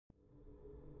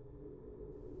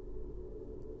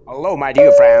Hello my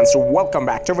dear friends, welcome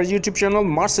back to our YouTube channel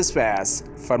Mars Space.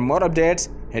 For more updates,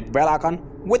 hit bell icon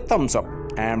with thumbs up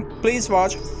and please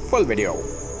watch full video.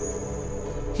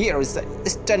 Here is the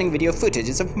stunning video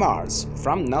footages of Mars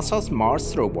from NASA's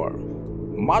Mars Rover.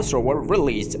 Mars Rover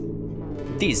released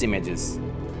these images.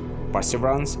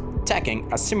 Perseverance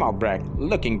taking a small break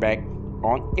looking back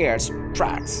on Earth's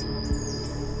tracks.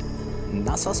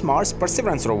 NASA's Mars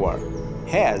Perseverance rover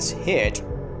has hit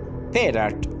pay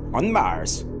dirt on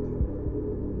Mars.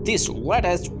 These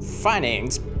latest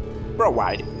findings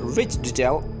provide rich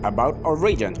detail about a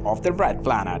region of the red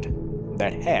planet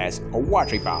that has a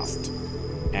watery past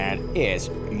and is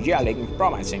yielding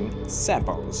promising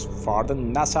samples for the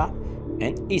NASA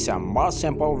and ESA Mars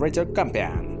Sample Research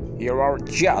Campaign. Here are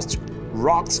just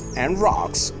rocks and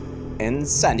rocks in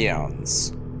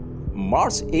sand-dunes.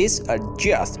 Mars is a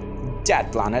just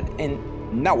dead planet in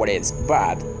nowadays,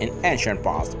 but in ancient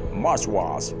past, Mars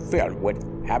was filled with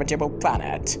habitable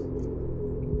planet.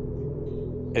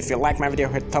 If you like my video,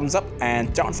 hit thumbs up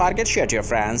and don't forget to share to your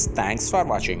friends. Thanks for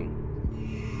watching.